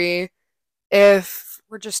to agree.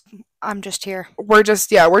 I'm just here. We're just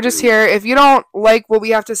here. If you don't like what we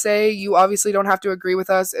have to say, you obviously don't have to agree with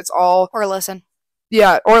us. It's all or listen.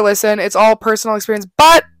 Yeah, or listen. It's all personal experience,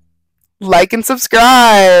 but like and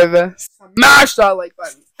subscribe. Smash that like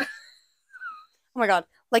button. Oh my god.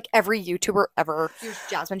 Like every YouTuber ever. Here's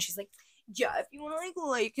Jasmine. She's like, yeah, if you want to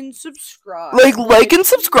like and subscribe. Like and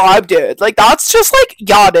subscribe, dude. Like that's just like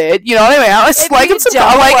dude. You know what I mean? Like and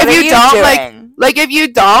subscribe. Like if you don't like if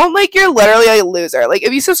you don't, like you're literally a loser. Like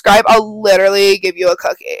if you subscribe, I'll literally give you a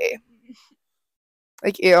cookie.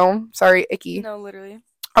 Like ew. Sorry, icky. No, literally.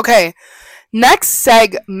 Okay. Next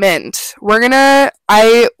segment.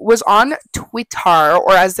 I was on Twitter,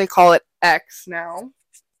 or as they call it, X now.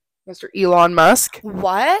 Mr. Elon Musk.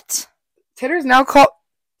 What? Twitter's now called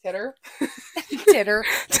Titter. Titter.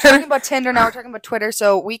 We're talking about Tinder now. We're talking about Twitter.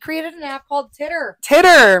 So we created an app called Titter.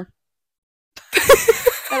 That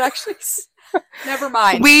actually. Never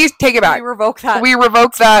mind. We take it back. We revoke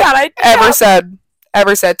that.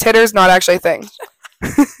 Ever said. Titter's not actually a thing.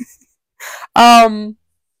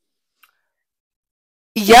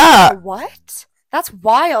 Yeah. What? That's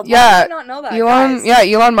wild. Yeah. I did not know that.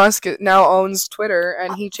 Elon Musk now owns Twitter,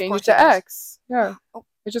 and he changed to X. Yeah. Oh,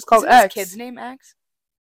 it's just called X. X. His kid's name X?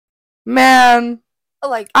 Man.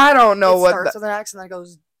 Like I don't know what starts with an X and then it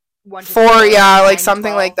goes 1 to 4, 4, like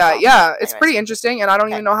something 12, like that. 12. Yeah, it's pretty interesting, and I don't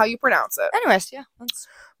even know how you pronounce it. Anyways, yeah.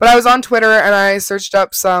 But I was on Twitter and I searched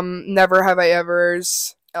up some Never Have I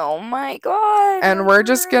Ever's. Oh my god. And we're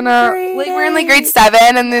just gonna we're in like grade 7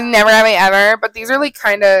 and then Never Have I Ever, but these are like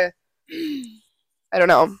kind of I don't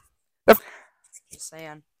know. Just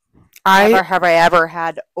saying. Never have I ever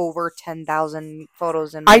had over 10,000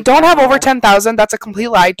 photos in my I don't have over 10,000. That's a complete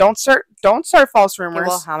lie. Don't start false rumors. Okay,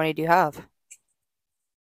 well, how many do you have?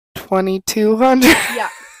 2,200. Yeah.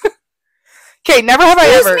 Okay, never have I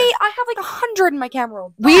ever. Me, I have like 100 in my camera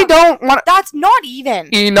roll. We don't want. That's not even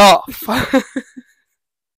enough.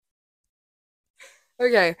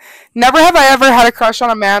 Okay, never have I ever had a crush on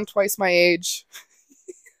a man twice my age.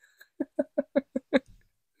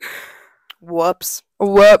 Whoops.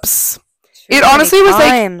 It honestly was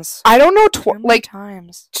times. like I don't know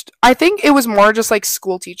times. I think it was more just like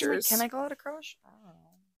school teachers. Can I call it a crush? I don't know.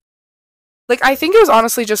 Like I think it was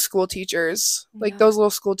honestly just school teachers. Like those little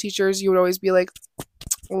school teachers, you would always be like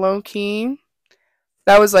low key.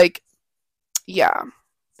 That was like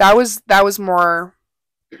that was more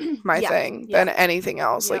my thing than anything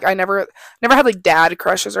else. Like I never had like dad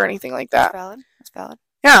crushes or anything like that. That's valid.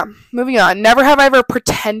 Yeah, moving on. Never have I ever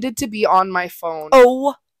pretended to be on my phone.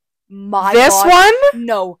 Oh my god. This one?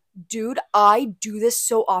 No. Dude, I do this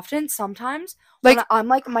so often sometimes. Like I'm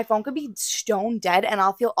like, my phone could be stone dead and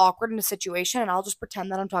I'll feel awkward in a situation and I'll just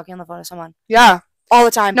pretend that I'm talking on the phone to someone. Yeah. All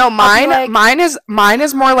the time. No, mine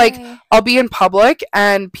is more like I'll be in public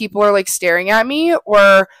and people are like staring at me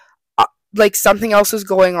or like something else is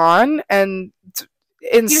going on and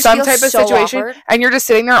in some type of situation awkward. And you're just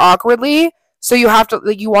sitting there awkwardly. So you have to,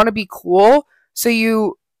 like, you want to be cool. So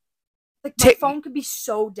you... Like, my phone could be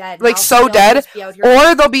so dead. Like, so dead.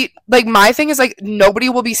 Or they'll be... Like, my thing is, like, nobody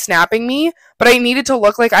will be snapping me. But I need it to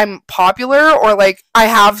look like I'm popular. Or, like, I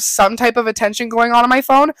have some type of attention going on my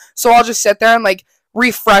phone. So I'll just sit there and, like,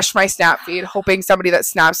 refresh my snap feed. Hoping somebody that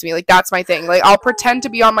snaps me. Like, that's my thing. Like, I'll pretend to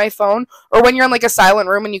be on my phone. Or when you're in, like, a silent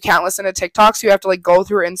room and you can't listen to TikTok. So you have to, like, go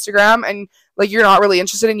through Instagram and... Like, you're not really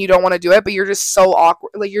interested and you don't want to do it, but you're just so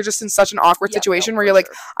awkward. Like, you're just in such an awkward situation where you're like,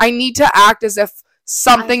 I need to act as if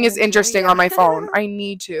something is interesting on my phone. I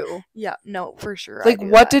need to. Yeah, no, for sure. Like,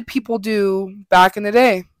 what did people do back in the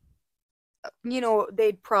day? You know,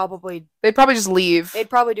 they'd probably just leave. They'd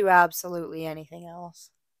probably do absolutely anything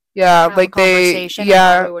else. Yeah, like they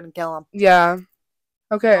wouldn't kill them. Yeah.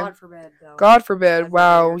 Okay. God forbid, though. God forbid.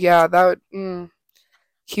 Wow. Yeah, that would...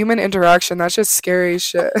 Human interaction, that's just scary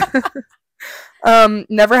shit.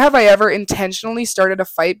 Never have I ever intentionally started a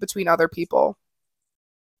fight between other people.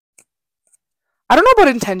 I don't know about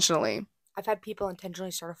intentionally. I've had people intentionally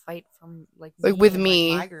start a fight from like with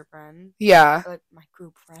me. My group friend. Yeah. Like my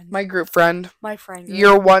group friend. My friend group.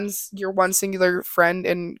 Your one singular friend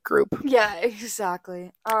in group. Yeah,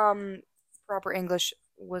 exactly. Proper English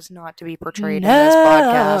was not to be portrayed in this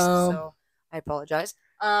podcast, so I apologize.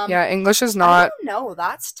 Yeah, English is I not. don't know.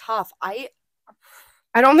 That's tough. I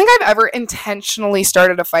don't think I've ever intentionally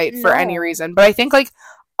started a fight for any No. reason, but I think like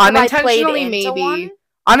Have I played unintentionally into maybe. one?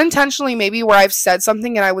 Unintentionally maybe where I've said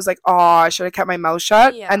something and I was like, oh, I should have kept my mouth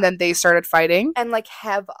shut, Yeah. and then they started fighting. And like,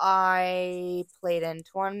 have I played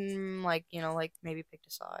into one? Like, you know, like maybe picked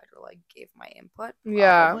a side or like gave my input.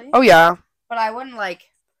 Yeah. Probably. Oh yeah. But I wouldn't like.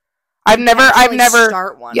 I've never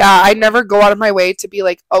start one. Yeah, I never go out of my way to be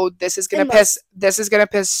like, oh, this is gonna piss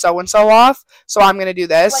so and so off, so I'm gonna do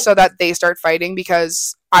this Like- so that they start fighting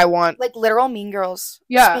because I want. Like literal Mean Girls.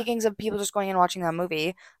 Yeah. Speaking of people just going and watching that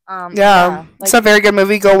movie. Yeah, it's a very good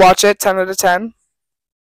movie. Go watch it. 10 out of 10.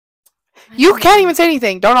 You can't even say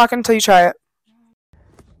anything. Don't knock it until you try it.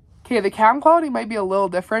 Okay, the cam quality might be a little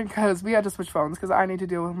different because we had to switch phones because I need to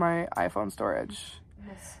deal with my iPhone storage.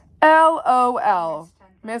 LOL.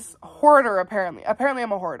 Miss Hoarder, apparently. Apparently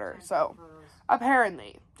I'm a hoarder, so.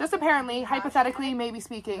 Apparently. Just apparently, hypothetically, maybe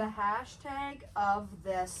speaking. The hashtag of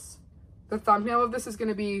this. The thumbnail of this is going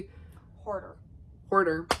to be Hoarder.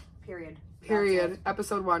 Hoarder. Period.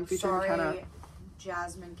 Episode 1 featuring McKenna.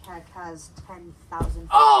 Jasmine Keck has 10,000.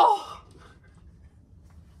 Oh!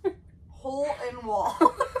 Hole in wall.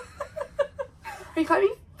 Are you calling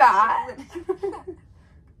me fat?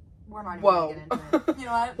 We're not even Whoa. gonna get into it. You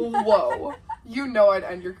know what? Whoa. You know I'd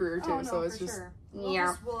end your career too, Oh, no, so it's for just. sure.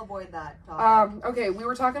 Yeah. We'll avoid that topic. Okay, we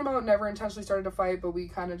were talking about never intentionally started a fight, but we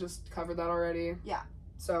kind of just covered that already. Yeah.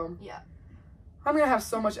 So. Yeah. I'm gonna have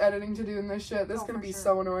so much editing to do in this shit. This is gonna be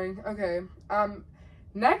so annoying. Okay.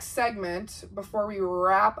 Next segment before we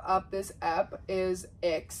wrap up this ep is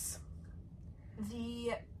icks.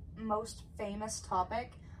 The most famous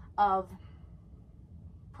topic of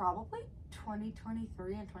probably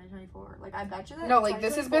 2023 and 2024. Like, I bet you that. No, like,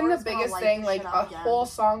 this has been the biggest thing. Like, a whole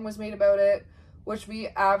song was made about it, which we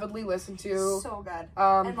avidly listened to. So good.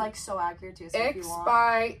 And, like, so accurate, too. So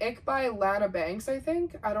Ick by Lana Banks, I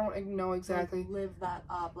think. I don't know exactly. Like, live that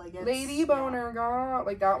up. Like, it's... Lady Boner, God.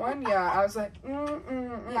 Like, that one? Yeah, I was like,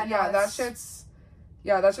 Yeah, that's just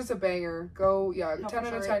a banger. Go, 10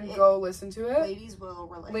 out of 10, go listen to it. Ladies will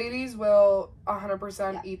relate. Ladies will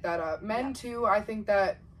 100% eat that up. Men, too, I think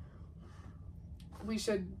that you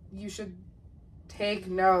should take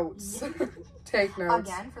notes. Take notes.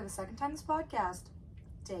 Again, for the second time this podcast,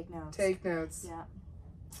 take notes. Take notes. Yeah.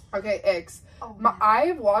 Okay, icks. Oh,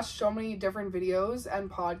 I've watched so many different videos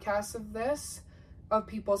and podcasts of this, of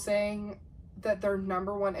people saying that their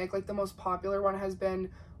number one ick, like the most popular one has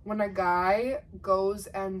been when a guy goes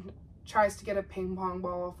and tries to get a ping pong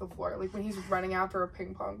ball off the floor. Like when he's running after a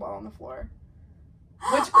ping pong ball on the floor.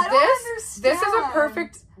 Which this is a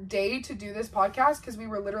perfect day to do this podcast because we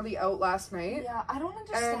were literally out last night. Yeah, I don't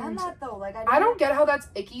understand that though. Like I don't get how that's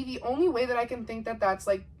icky. The only way that I can think that that's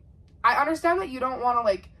like, I understand that you don't want to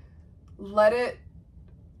like let it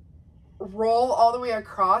roll all the way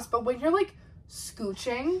across, but when you're like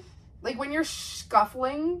scooching, like when you're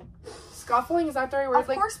scuffling, is that the right word? Of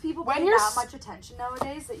course, people pay that much attention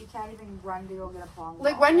nowadays that you can't even run to go get a pong ball.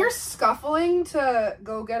 Like when you're scuffling to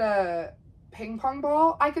go get a ping pong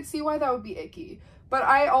ball, I could see why that would be icky. But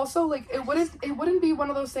I also like it wouldn't be one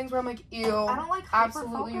of those things where I'm like, ew. I don't like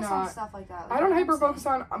absolutely hyper focus not on stuff like that. Like, I don't hyper focus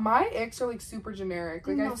on my icks are like super generic.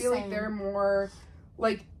 Like No, I feel same. like they're more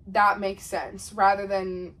like that makes sense rather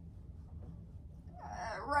than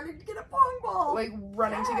running to get a pong ball. Like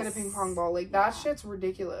running to get a ping pong ball. Like that shit's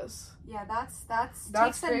ridiculous. Yeah, that's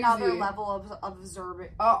takes crazy. another level of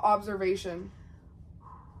observation.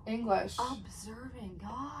 English. Observing,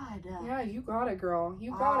 God. Yeah, you got it, girl.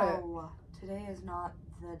 You got it. Today is not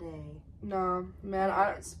the day. No, man.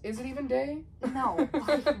 Is it even day? No.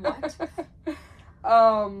 Like, what?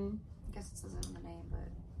 I guess it says it in the name, but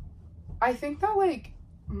I think that like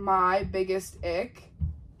my biggest ick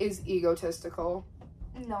is egotistical.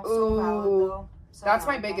 No, so valid though. So that's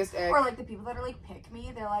my valid, biggest ick. Or like the people that are like pick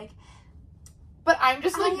me, they're like, but I'm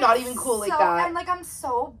just like not even cool like that. And like I'm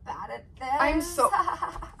so bad at this. I'm so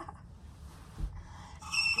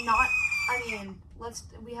not. I mean,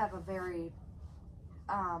 we have a very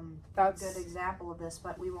that's good example of this,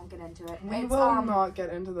 but we won't get into it. We will not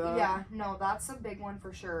get into that. Yeah, no, that's a big one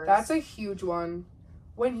for sure. That's a huge one.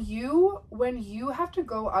 When you have to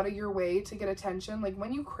go out of your way to get attention, like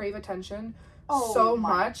when you crave attention so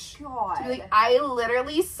much, God. To be like, I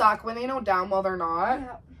literally suck when they know damn well they're not.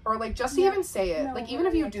 Yeah. Or like just to even say it. No, like even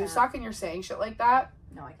if you do suck and you're saying shit like that.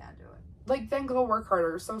 No, I can't do it. Like then go work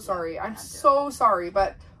harder. So sorry. Yeah, I'm so sorry,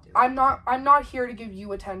 but I'm not here to give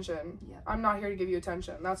you attention. Yeah. I'm not here to give you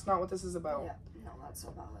attention. That's not what this is about. Yeah. No, that's so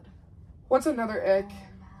valid. What's another ick? Oh,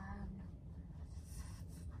 man.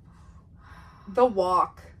 The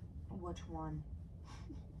walk. Which one?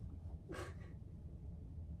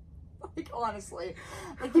 Like, honestly.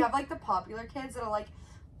 Like, you have, like, the popular kids that are, like,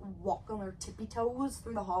 walk on their tippy toes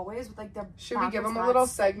through the hallways with, like, their Should we give them a little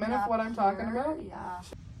segment of what I'm talking about? Yeah.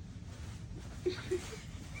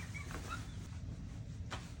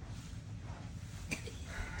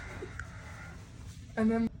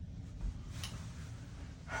 And then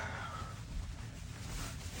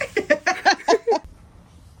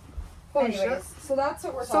Anyways, so that's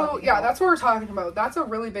what we're talking about. So, yeah, that's what we're talking about. That's a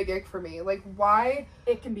really big ick for me. Like, why?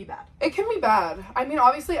 It can be bad. It can be bad. I mean,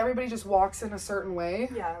 obviously, everybody just walks in a certain way.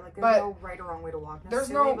 Yeah, like, there's no right or wrong way to walk. There's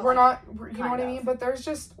no, we're not, you know what I mean? But there's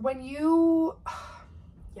just, when you...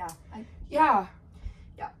 Yeah. Yeah.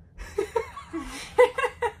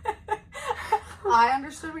 I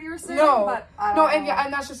understood what you were saying, but I don't know.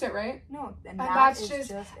 And that's just it, right? No, and that's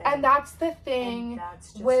just it. And that's the thing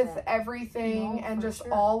with everything and just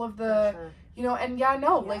all of the, you know, and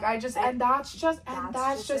like I just, and that's just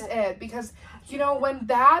it. Because, you know, when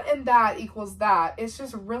that and that equals that, it's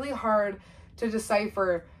just really hard to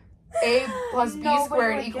decipher A plus B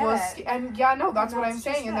squared equals, and that's what I'm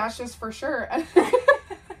saying, and that's just for sure.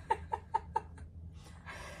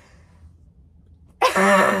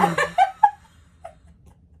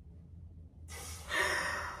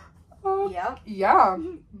 Yep. Yeah,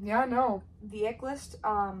 no. The ick list,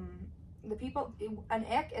 the people, an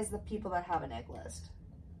ick is the people that have an ick list.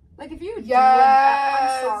 Like, if you do,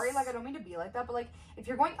 I'm sorry, like, I don't mean to be like that, but, like, if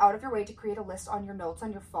you're going out of your way to create a list on your notes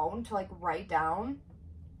on your phone to, like, write down.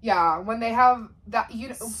 Yeah, when they have that, you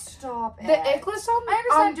know. Stop it. The ick list on, I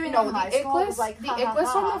understand doing it in high school. The ick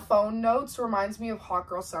list on the phone notes reminds me of Hot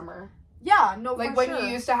Girl Summer. Yeah, no, like, when you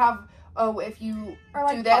used to have, if you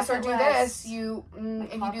do this or do this, you,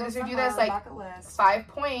 and you do this or do this, like, 5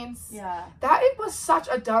 points. Yeah. That, it was such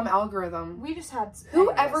a dumb algorithm. We just had...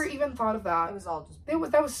 Whoever even thought of that? It was all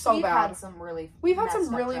just... that was so bad. We've had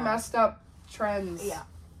some really messed up trends. Yeah.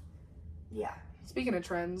 Yeah. Speaking of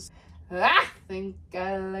trends, I think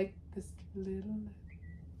I like this little...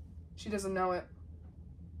 She doesn't know it.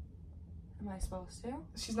 Am I supposed to?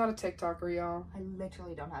 She's not a TikToker, y'all. I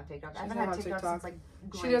literally don't have TikTok. I haven't had TikTok since, like,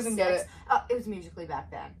 grade She doesn't 6. get it. It was Musically back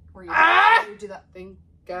then. Where you do that. Think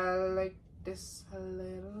I like this a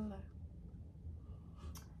little...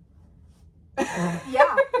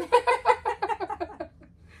 Yeah.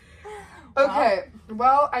 Okay,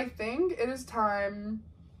 well, I think it is time.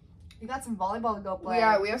 You got some volleyball to go play.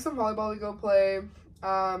 Yeah, we have some volleyball to go play.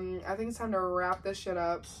 I think it's time to wrap this shit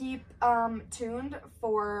up. Keep tuned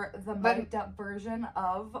for the mic'd up version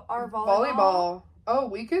of our volleyball. Oh,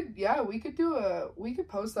 we could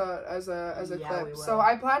post that as a clip. So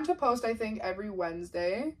I plan to post, I think, every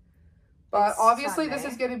Wednesday. But obviously Sunday.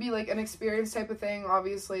 This is going to be like an experience type of thing.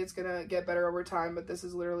 Obviously it's going to get better over time, but this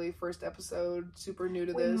is literally first episode, super new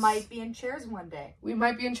to this. We might be in chairs one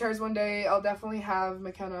day. I'll definitely have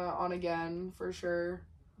McKenna on again for sure.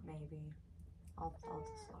 Maybe. I'll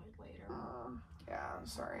decide later. Yeah, I'm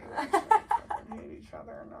sorry. We hate each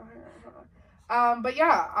other. But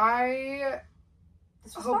yeah,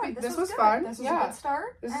 This was fun. This was fun. This was a good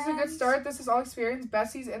start. This is a good start. This is all experience.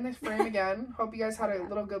 Bessie's in the frame again. Hope you guys had a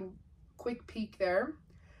little good quick peek there.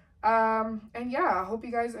 And yeah, I hope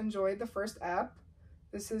you guys enjoyed the first ep.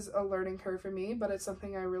 This is a learning curve for me, but it's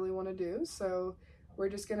something I really want to do. So we're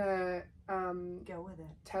just gonna go with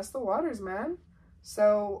it. Test the waters, man.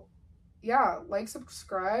 So yeah, like,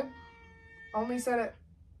 subscribe. Only said it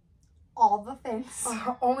all the things.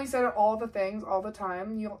 Only said it all the things all the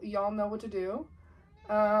time. Y'all know what to do.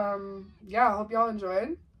 Yeah, I hope y'all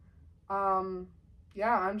enjoyed.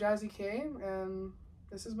 Yeah, I'm Jazzy K, and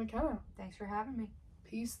this is McKenna. Thanks for having me.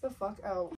 Peace the fuck out.